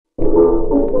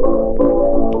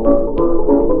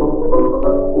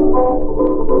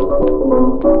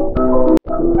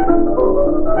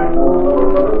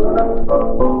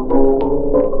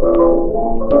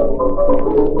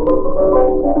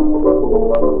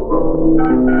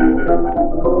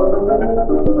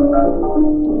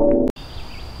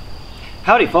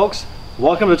Howdy folks,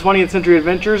 welcome to 20th Century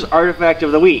Adventures Artifact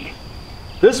of the Week.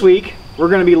 This week we're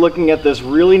going to be looking at this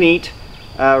really neat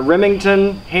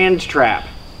Remington hand trap.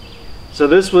 So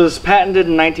this was patented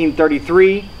in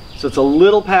 1933, so it's a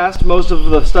little past most of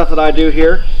the stuff that I do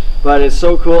here, but it's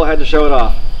so cool I had to show it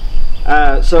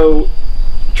off. So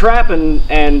trap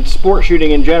and sport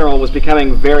shooting in general was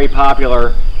becoming very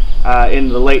popular in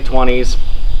the late 20s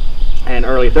and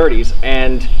early 30s,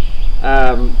 and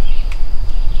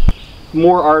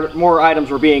more items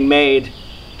were being made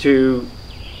to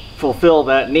fulfill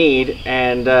that need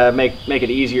and make it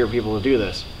easier for people to do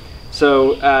this.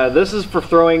 So this is for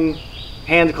throwing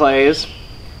hand clays,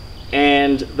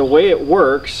 and the way it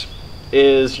works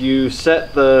is you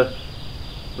set the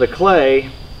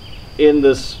clay in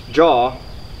this jaw.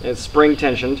 It's spring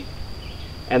tensioned,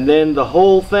 and then the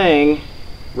whole thing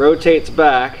rotates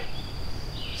back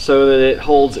so that it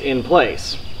holds in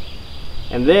place,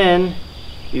 and then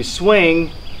you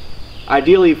swing,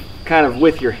 ideally kind of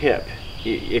with your hip.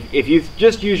 If you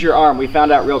just use your arm, we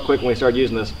found out real quick when we started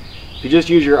using this, if you just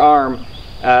use your arm,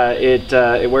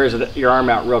 it wears your arm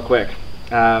out real quick,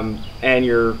 and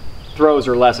your throws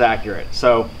are less accurate.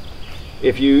 So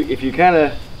if you kind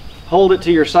of hold it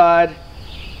to your side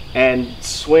and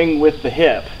swing with the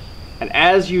hip, and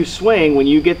as you swing, when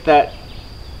you get that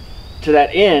to that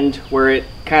end where it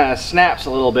kind of snaps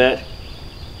a little bit,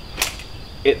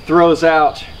 it throws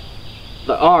out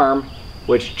the arm,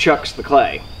 which chucks the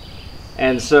clay.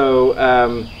 And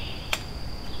so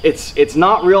it's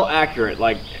not real accurate.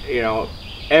 Like, you know,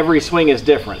 every swing is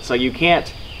different, so you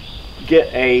can't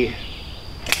get a,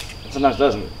 sometimes it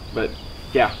doesn't, but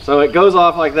yeah, so it goes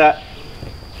off like that.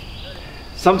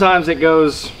 Sometimes it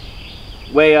goes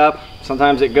way up,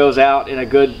 sometimes it goes out in a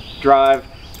good drive,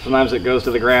 sometimes it goes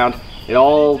to the ground. It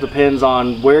all depends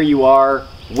on where you are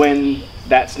when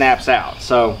that snaps out.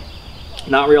 So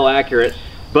not real accurate,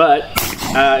 but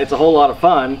it's a whole lot of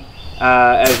fun.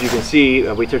 As you can see,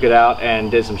 we took it out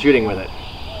and did some shooting with it.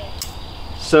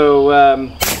 So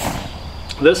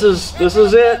this is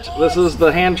it. This is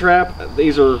the hand trap.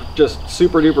 These are just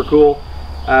super duper cool.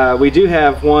 We do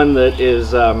have one that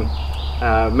is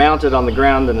mounted on the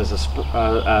ground and is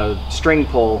a string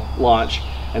pull launch,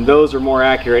 and those are more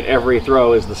accurate. Every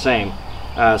throw is the same.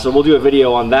 So we'll do a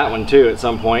video on that one too at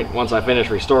some point once I finish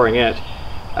restoring it.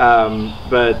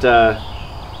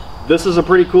 This is a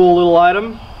pretty cool little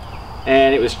item,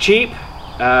 and it was cheap.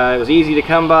 It was easy to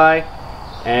come by,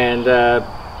 and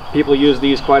people use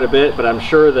these quite a bit, but I'm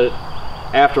sure that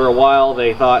after a while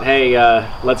they thought, hey,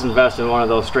 let's invest in one of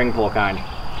those string pull kind.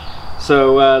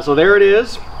 So there it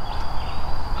is.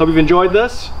 Hope you've enjoyed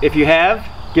this. If you have,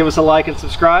 give us a like and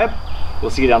subscribe.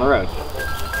 We'll see you down the road.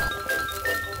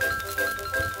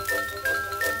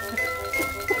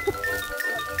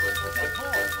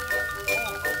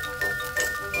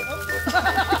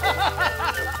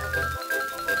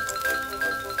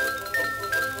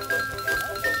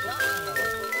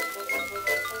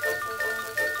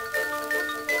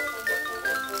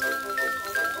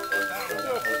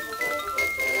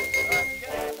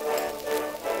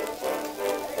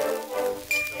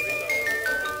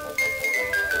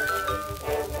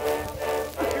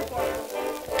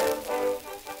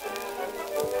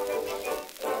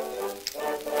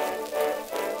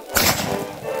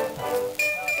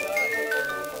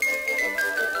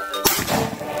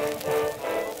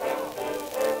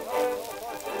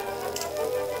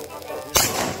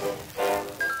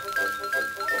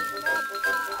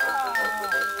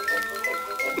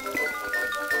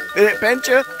 Did it pinch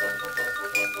you? Yeah,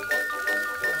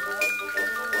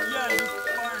 it just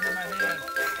fired in my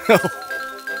hand.